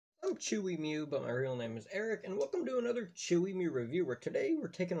I'm Chewy Mew, but my real name is Eric, and welcome to another Chewy Mew review, where today we're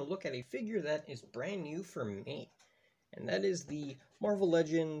taking a look at a figure that is brand new for me, and that is the Marvel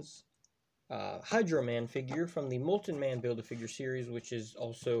Legends Hydro Man figure from the Molten Man Build-A-Figure series, which is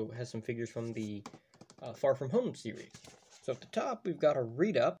also has some figures from the Far From Home series. So at the top, we've got a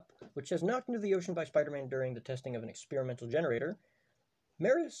read-up, which says, knocked into the ocean by Spider-Man during the testing of an experimental generator.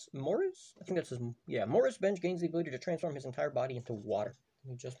 Morris, I think that's his, yeah, Morris Bench gains the ability to transform his entire body into water. Let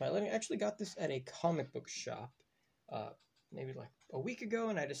me adjust my lighting. I actually got this at a comic book shop, maybe like a week ago,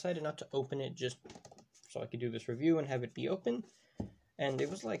 and I decided not to open it just so I could do this review and have it be open. And it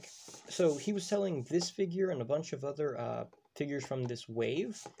was like, so he was selling this figure and a bunch of other figures from this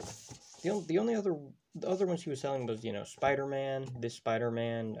wave. The only other ones he was selling was, you know, Spider-Man, this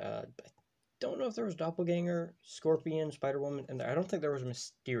Spider-Man, I don't know if there was Doppelganger, Scorpion, Spider-Woman, and I don't think there was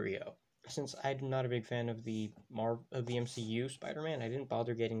Mysterio. Since I'm not a big fan of the MCU Spider-Man, I didn't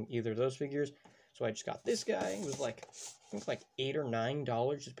bother getting either of those figures, so I just got this guy. It was like, I think like $8 or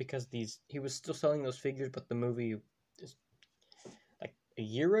 $9 just because he was still selling those figures, but the movie is like a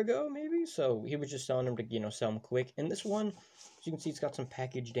year ago maybe, so he was just selling them to, you know, sell them quick. And this one, as you can see, it's got some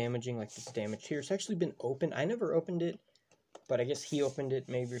package damaging, like this damage here. It's actually been opened. I never opened it, but I guess he opened it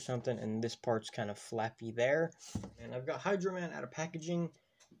maybe or something, and this part's kind of flappy there. And I've got Hydro Man out of packaging.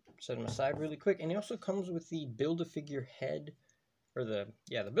 Set him aside really quick. And he also comes with the Build-A-Figure head, or the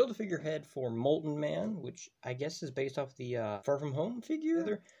Build-A-Figure head for Molten Man, which I guess is based off the Far From Home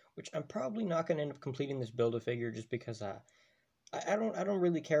figure, which I'm probably not going to end up completing this Build-A-Figure just because I don't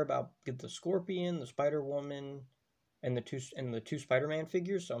really care about the Scorpion, the Spider-Woman, and the two Spider-Man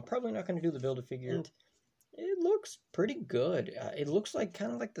figures, so I'm probably not going to do the Build-A-Figure. And it looks pretty good. It looks like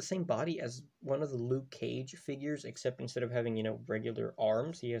kind of like the same body as one of the Luke Cage figures, except instead of having, you know, regular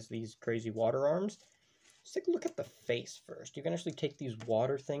arms, he has these crazy water arms. Let's take a look at the face first. You can actually take these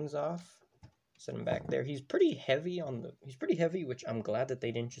water things off. Set him back there. He's pretty heavy which I'm glad that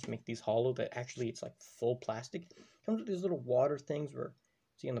they didn't just make these hollow, that actually it's like full plastic. Comes with these little water things where,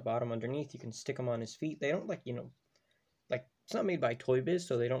 see on the bottom underneath, you can stick them on his feet. They don't, like, you know, like, it's not made by Toybiz,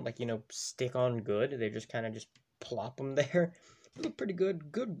 so they don't, like, you know, stick on good. They just kind of just plop them there. They look pretty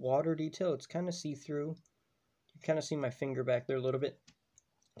good. Good water detail. It's kind of see-through. You kind of see my finger back there a little bit.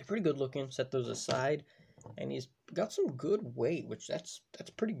 They're pretty good looking. Set those aside. And he's got some good weight, which that's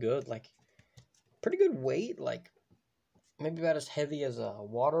pretty good. Like, pretty good weight. Like, maybe about as heavy as a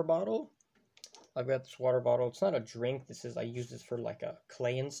water bottle. I've got this water bottle. It's not a drink. I use this for, like, a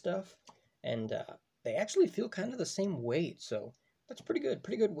clay and stuff. And, they actually feel kind of the same weight, so that's pretty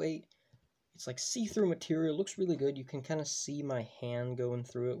good weight. It's like see-through material, looks really good. You can kind of see my hand going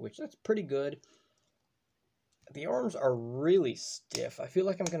through it, which that's pretty good. The arms are really stiff. I feel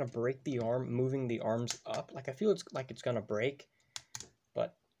like I'm going to break the arm, moving the arms up. Like, I feel it's going to break,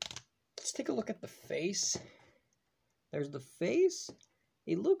 but let's take a look at the face. There's the face.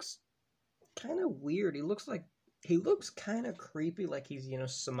 He looks kind of weird. He looks kind of creepy, like he's, you know,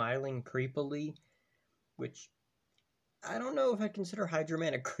 smiling creepily. Which, I don't know if I consider Hydro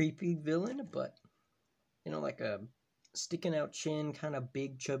Man a creepy villain, but, you know, like a sticking out chin, kind of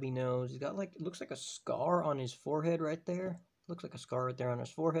big chubby nose. He's got, like, it looks like a scar on his forehead right there. Looks like a scar right there on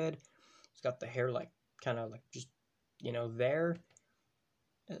his forehead. He's got the hair, like, kind of, like, just, you know, there.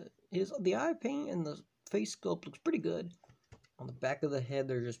 The eye paint and the face sculpt looks pretty good. On the back of the head,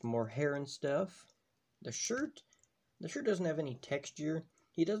 there's just more hair and stuff. The shirt doesn't have any texture.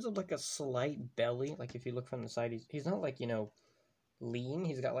 He does have, like, a slight belly. Like, if you look from the side, he's not, like, you know, lean.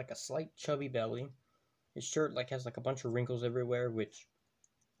 He's got, like, a slight chubby belly. His shirt, like, has, like, a bunch of wrinkles everywhere, which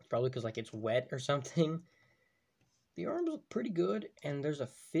is probably because, like, it's wet or something. The arms look pretty good, and there's a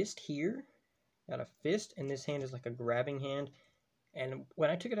fist here. Got a fist, and this hand is, like, a grabbing hand. And when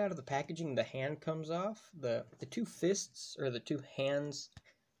I took it out of the packaging, the hand comes off. The two fists, or the two hands,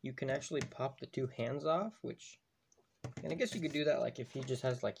 you can actually pop the two hands off, which... And I guess you could do that, like, if he just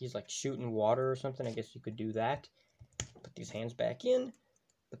has, like, he's, like, shooting water or something, I guess you could do that. Put these hands back in.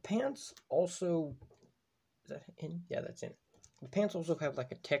 The pants also... Is that in? Yeah, that's in. The pants also have,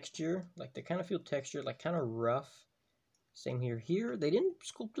 like, a texture. Like, they kind of feel textured, like, kind of rough. Same here. They didn't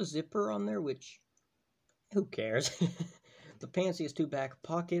sculpt a zipper on there, which... Who cares? The pants, he has two back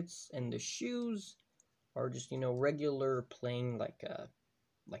pockets, and the shoes are just, you know, regular, plain, like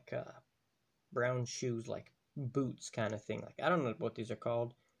brown shoes, like, boots kind of thing. Like, I don't know what these are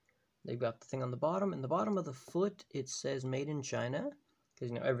called. They've got the thing on the bottom. In the bottom of the foot, it says made in China, because,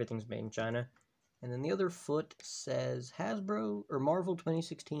 you know, everything's made in China. And then the other foot says Hasbro, or Marvel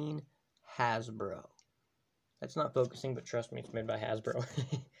 2016 Hasbro. That's not focusing, but trust me, it's made by Hasbro.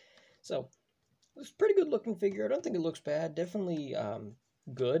 So, it's a pretty good looking figure. I don't think it looks bad. Definitely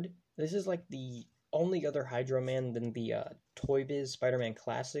good. This is like the only other Hydro Man than the Toybiz Spider-Man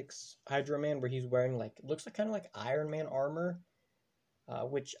Classics Hydro Man, where he's wearing like, looks like kind of like Iron Man armor,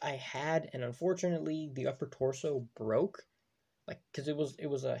 which I had, and unfortunately the upper torso broke. Like, because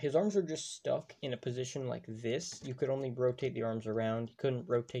his arms are just stuck in a position like this. You could only rotate the arms around. You couldn't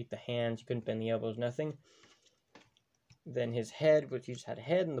rotate the hands. You couldn't bend the elbows, nothing. Then his head, which he just had a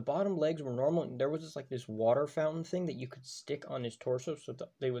head, and the bottom legs were normal. And there was this water fountain thing that you could stick on his torso, so that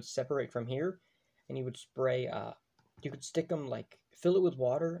they would separate from here, and he would spray. You could stick them, like, fill it with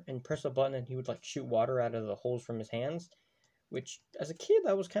water and press a button, and he would like shoot water out of the holes from his hands. Which, as a kid,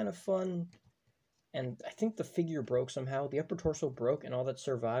 that was kind of fun. And I think the figure broke somehow. The upper torso broke, and all that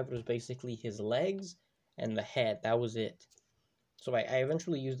survived was basically his legs and the head. That was it. So I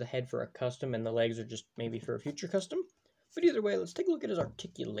eventually used the head for a custom, and the legs are just maybe for a future custom. But either way, let's take a look at his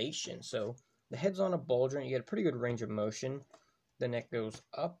articulation. So the head's on a ball joint. You get a pretty good range of motion. The neck goes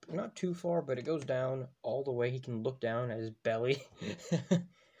up, not too far, but it goes down all the way. He can look down at his belly.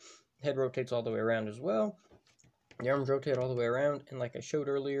 Head rotates all the way around as well. The arms rotate all the way around, and like I showed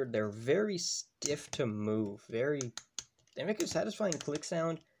earlier, they're very stiff to move. They make a satisfying click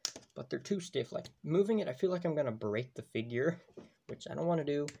sound, but they're too stiff. Like, moving it, I feel like I'm going to break the figure, which I don't want to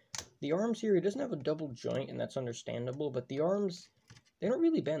do. The arms here, he doesn't have a double joint, and that's understandable, but the arms, they don't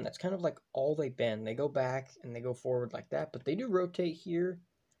really bend. That's kind of like all they bend. They go back, and they go forward like that, but they do rotate here,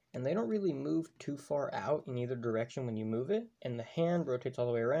 and they don't really move too far out in either direction when you move it, and the hand rotates all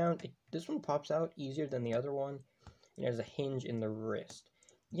the way around. This one pops out easier than the other one. It has a hinge in the wrist.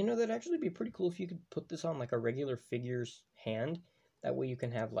 You know, that'd actually be pretty cool if you could put this on like a regular figure's hand. That way you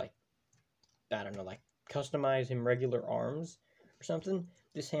can have, like, I don't know, like customize him regular arms or something.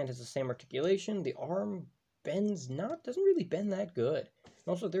 This hand has the same articulation. The arm doesn't really bend that good. And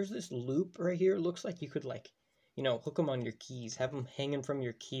also, there's this loop right here. It looks like you could, like, you know, hook them on your keys. Have them hanging from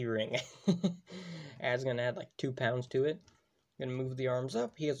your key ring. It's going to add like 2 pounds to it. Gonna move the arms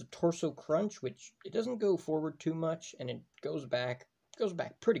up. He has a torso crunch, which it doesn't go forward too much, and it goes back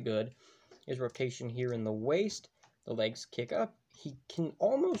pretty good. His rotation here in the waist, the legs kick up. He can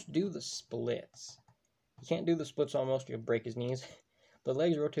almost do the splits. He can't do the splits almost, he'll break his knees. The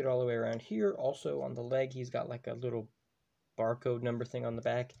legs rotate all the way around here. Also on the leg, he's got like a little barcode number thing on the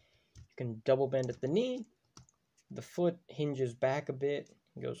back. You can double bend at the knee. The foot hinges back a bit.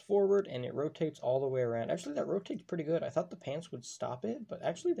 It goes forward, and it rotates all the way around. Actually, that rotates pretty good. I thought the pants would stop it, but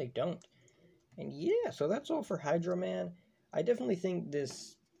actually they don't. And yeah, so that's all for Hydro Man. I definitely think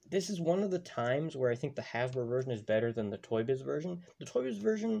this is one of the times where I think the Hasbro version is better than the Toybiz version. The Toybiz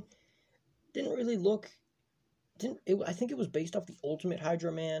version didn't really look... I think it was based off the Ultimate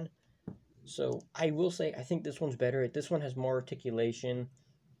Hydro Man. So I will say I think this one's better. This one has more articulation.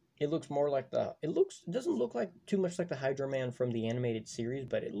 It looks more like it doesn't look like too much like the Hydro Man from the animated series,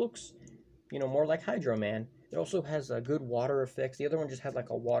 but it looks, you know, more like Hydro Man. It also has good water effects. The other one just had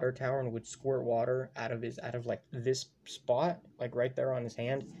like a water tower and would squirt water out of like this spot, like right there on his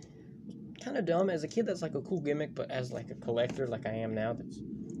hand. Kind of dumb. As a kid, that's like a cool gimmick, but as like a collector, like I am now, that's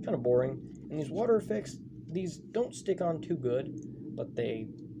kind of boring. And these water effects, these don't stick on too good, but they,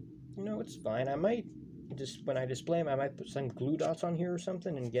 you know, it's fine. I might just, when I display them, I might put some glue dots on here or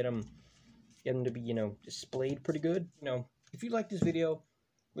something and get them to be, you know, displayed pretty good. You know, if you like this video,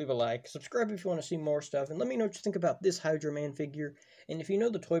 leave a like, subscribe if you want to see more stuff, and let me know what you think about this Hydro Man figure. And if you know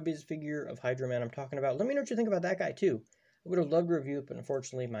the Toybiz figure of Hydro Man I'm talking about, let me know what you think about that guy too. I would have loved to review it, but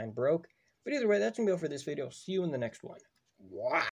unfortunately mine broke. But either way, that's going to be all for this video. See you in the next one. Wow.